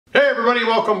everybody,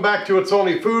 welcome back to It's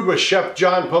Only Food with Chef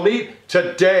John Politte.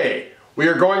 Today we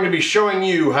are going to be showing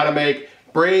you how to make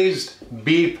braised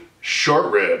beef short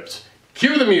ribs.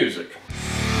 Cue the music.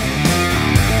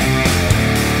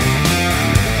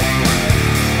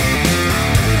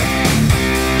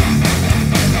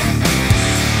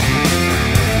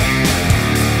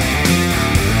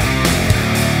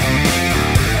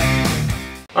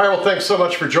 All right, well, thanks so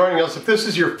much for joining us. If this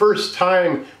is your first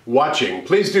time watching,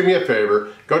 please do me a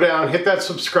favor. Go down, hit that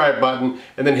subscribe button,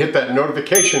 and then hit that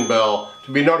notification bell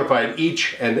to be notified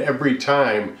each and every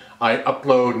time I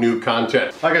upload new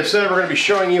content. Like I said, we're going to be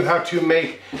showing you how to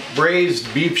make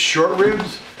braised beef short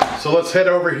ribs. So let's head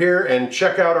over here and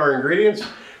check out our ingredients.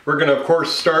 We're going to, of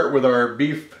course, start with our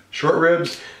beef short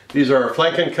ribs. These are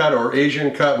flanken cut or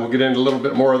Asian cut, and we'll get into a little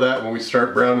bit more of that when we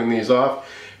start browning these off.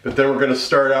 But then we're going to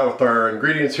start out with our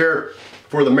ingredients here.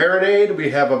 For the marinade, we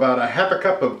have about a half a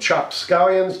cup of chopped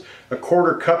scallions, a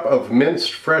quarter cup of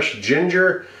minced fresh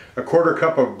ginger, a quarter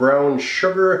cup of brown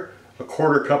sugar, a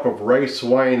quarter cup of rice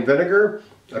wine vinegar,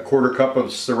 a quarter cup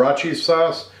of sriracha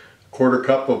sauce, a quarter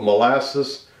cup of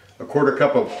molasses, a quarter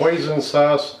cup of hoisin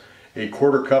sauce, a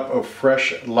quarter cup of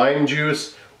fresh lime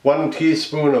juice, 1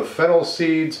 teaspoon of fennel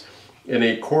seeds, and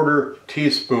a quarter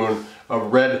teaspoon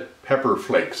of red pepper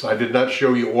flakes. I did not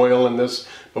show you oil in this,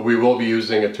 but we will be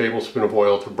using a tablespoon of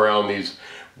oil to brown these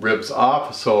ribs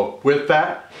off. So with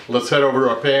that, let's head over to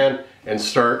our pan and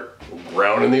start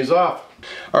browning these off.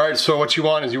 All right, so what you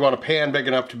want is you want a pan big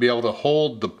enough to be able to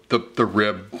hold the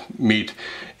rib meat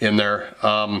in there.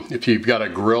 If you've got a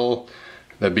grill,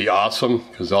 that'd be awesome,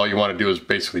 because all you want to do is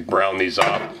basically brown these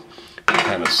off,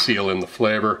 kind of seal in the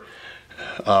flavor.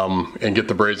 And get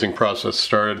the braising process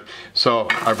started. So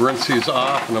I've rinsed these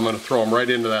off and I'm going to throw them right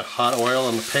into that hot oil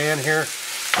in the pan here.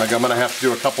 Like, I'm going to have to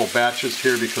do a couple batches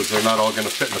here because they're not all going to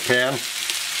fit in the pan.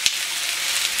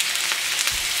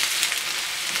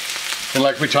 And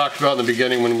like we talked about in the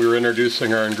beginning when we were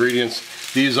introducing our ingredients,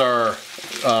 these are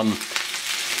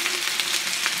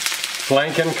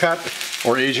flanken cut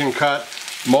or Asian cut.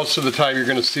 Most of the time you're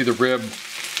going to see the rib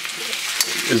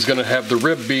is going to have the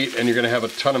rib beat, and you're going to have a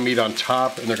ton of meat on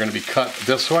top, and they're going to be cut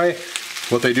this way.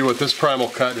 What they do with this primal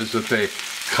cut is that they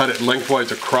cut it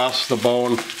lengthwise across the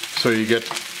bone, so you get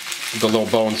the little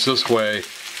bones this way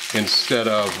instead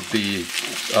of the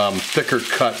thicker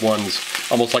cut ones,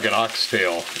 almost like an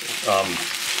oxtail.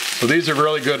 So these are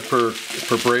really good for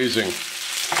braising,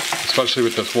 especially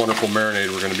with this wonderful marinade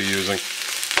we're going to be using.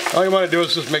 All you want to do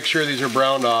is just make sure these are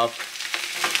browned off.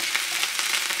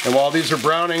 And while these are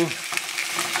browning,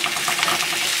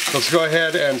 let's go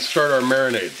ahead and start our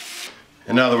marinade.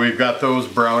 And now that we've got those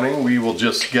browning, we will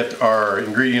just get our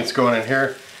ingredients going in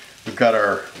here. We've got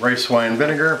our rice wine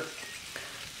vinegar,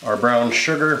 our brown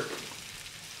sugar,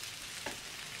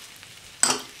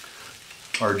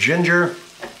 our ginger,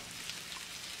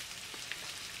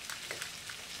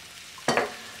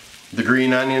 the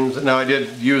green onions. Now I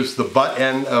did use the butt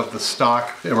end of the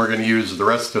stock, and we're going to use the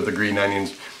rest of the green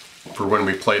onions for when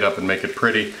we plate up and make it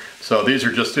pretty. So these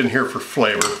are just in here for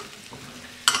flavor.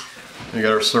 We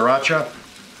got our sriracha,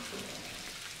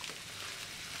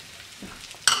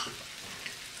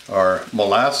 our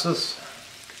molasses,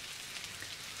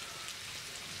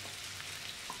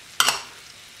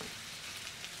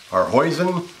 our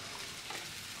hoisin,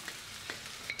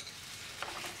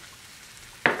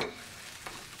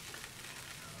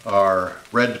 our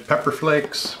red pepper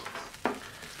flakes,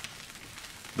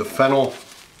 the fennel,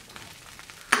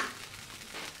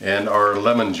 and our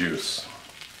lemon juice.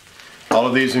 All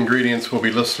of these ingredients will be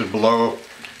listed below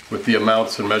with the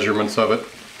amounts and measurements of it.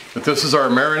 But this is our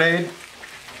marinade.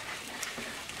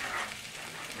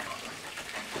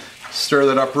 Stir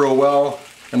that up real well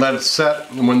and let it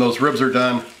set, and when those ribs are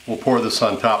done, we'll pour this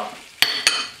on top.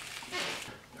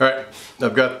 Alright,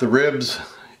 I've got the ribs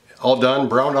all done,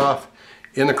 browned off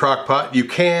in the crock pot. You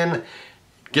can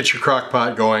get your crock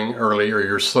pot going early, or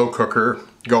your slow cooker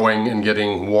going and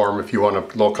getting warm if you want a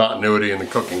little continuity in the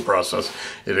cooking process.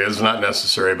 It is not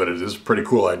necessary, but it is a pretty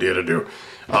cool idea to do.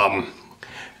 You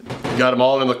got them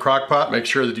all in the crock pot. Make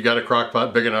sure that you got a crock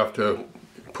pot big enough to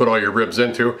put all your ribs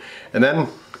into, and then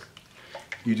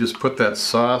you just put that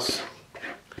sauce,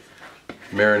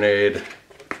 marinade,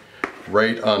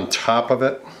 right on top of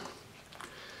it.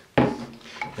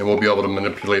 And we'll be able to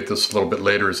manipulate this a little bit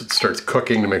later as it starts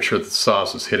cooking to make sure that the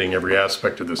sauce is hitting every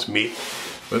aspect of this meat.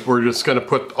 But we're just going to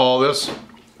put all this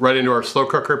right into our slow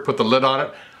cooker, put the lid on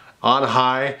it, on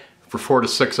high for 4 to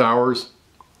 6 hours,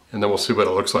 and then we'll see what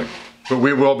it looks like. But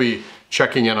we will be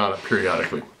checking in on it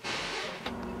periodically.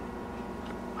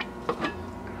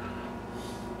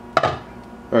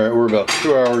 All right, we're about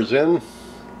 2 hours in.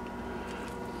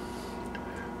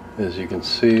 As you can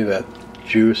see, that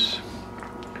juice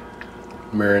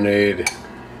marinade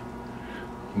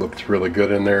looks really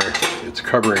good in there. It's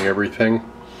covering everything.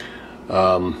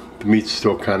 The meat's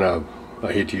still kind of,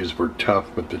 I hate to use the word tough,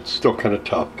 but it's still kind of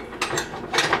tough.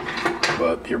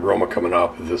 But the aroma coming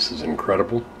off of this is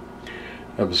incredible.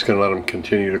 I'm just going to let them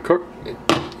continue to cook.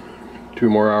 2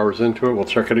 more hours into it, we'll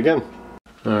check it again.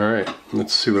 Alright,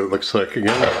 let's see what it looks like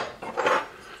again.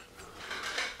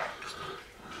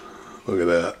 Look at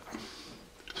that.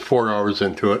 4 hours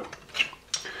into it.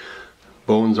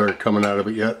 Bones aren't coming out of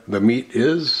it yet. The meat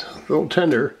is a little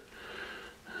tender.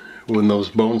 When those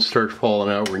bones start falling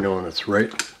out, we're knowing it's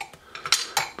right.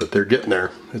 But they're getting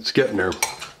there. It's getting there.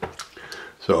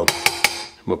 So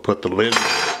we'll put the lid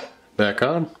back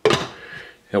on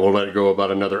and we'll let it go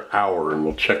about another hour and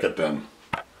we'll check it then.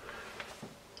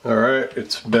 Alright,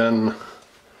 it's been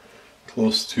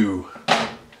close to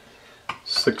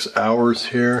 6 hours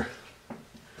here.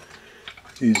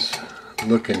 These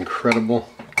look incredible.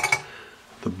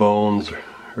 The bones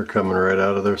are coming right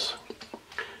out of this.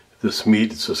 This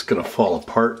meat is just going to fall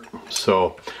apart.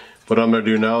 So what I'm going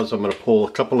to do now is I'm going to pull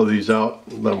a couple of these out,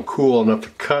 let them cool enough to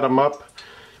cut them up,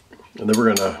 and then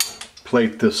we're going to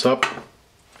plate this up.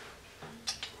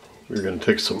 We're going to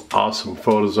take some awesome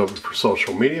photos of it for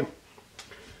social media.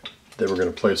 Then we're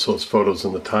going to place those photos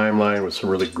in the timeline with some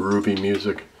really groovy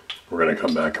music. We're going to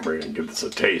come back and we're going to give this a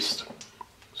taste.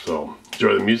 So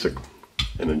enjoy the music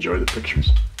and enjoy the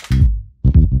pictures.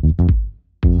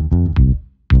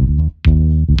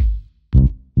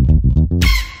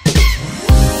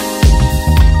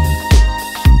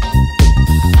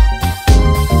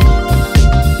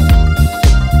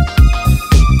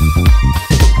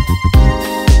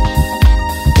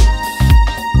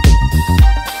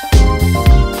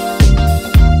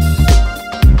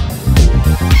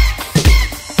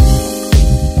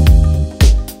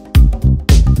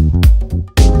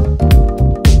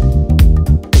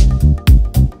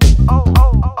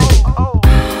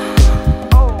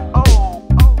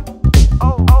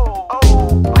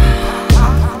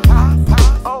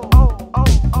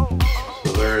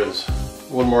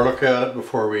 One more look at it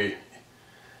before we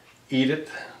eat it.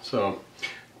 So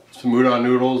some udon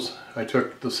noodles. I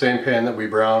took the same pan that we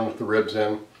browned the ribs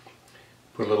in,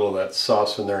 put a little of that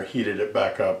sauce in there, heated it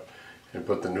back up, and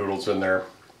put the noodles in there.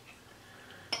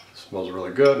 It smells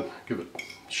really good. Give a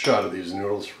shot of these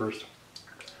noodles first.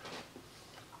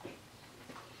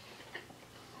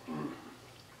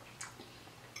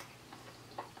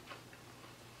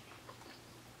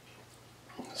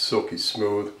 Silky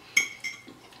smooth.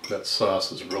 That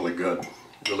sauce is really good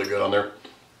on there. A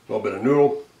little bit of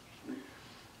noodle,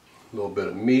 a little bit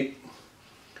of meat.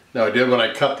 Now I did, when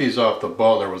I cut these off the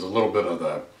bone, there was a little bit of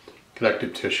the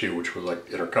connective tissue, which was like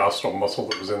intercostal muscle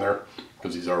that was in there,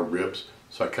 because these are ribs.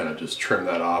 So I kind of just trimmed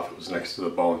that off. It was next to the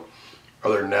bone.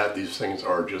 Other than that, these things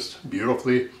are just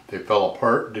beautifully. They fell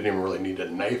apart. Didn't even really need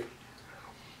a knife.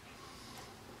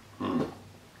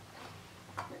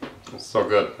 It's so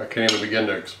good. I can't even begin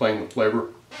to explain the flavor.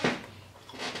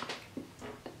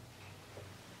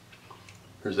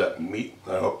 Here's that meat.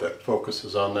 I hope that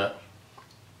focuses on that.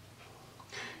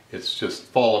 It's just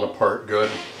falling apart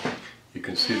good. You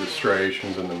can see the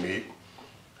striations in the meat.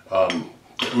 The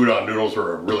udon noodles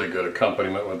are a really good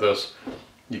accompaniment with this.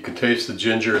 You can taste the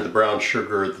ginger, the brown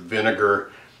sugar, the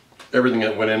vinegar, everything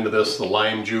that went into this, the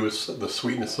lime juice, the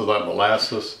sweetness of that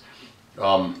molasses.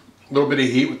 A little bit of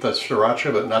heat with the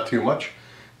sriracha, but not too much.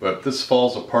 But this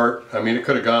falls apart. I mean, it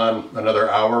could have gone another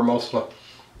hour mostly.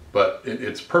 But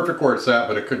it's perfect where it's at,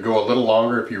 but it could go a little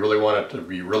longer if you really want it to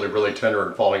be really tender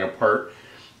and falling apart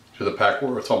to the pack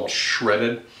where it's almost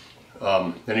shredded.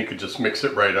 Then you could just mix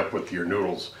it right up with your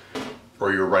noodles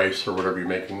or your rice or whatever you're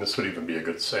making. This would even be a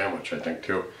good sandwich, I think,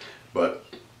 too. But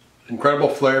incredible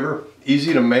flavor,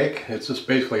 easy to make. It's just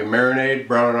basically a marinade,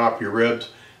 browning off your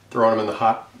ribs, throwing them in the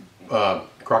hot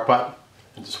crock pot,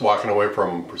 and just walking away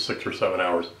from them for 6 or 7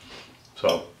 hours.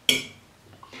 So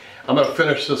I'm going to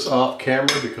finish this off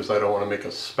camera because I don't want to make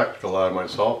a spectacle out of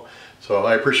myself. So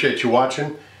I appreciate you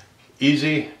watching.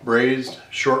 Easy braised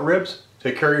short ribs.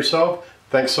 Take care of yourself.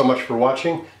 Thanks so much for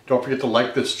watching. Don't forget to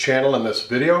like this channel and this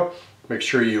video. Make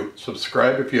sure you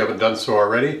subscribe if you haven't done so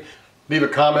already. Leave a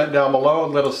comment down below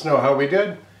and let us know how we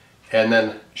did. And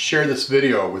then share this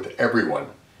video with everyone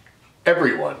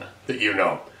that you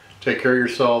know. Take care of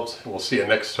yourselves, and we'll see you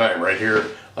next time right here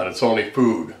on It's Only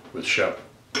Food with Chef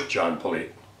John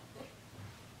Politte.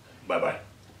 Bye-bye.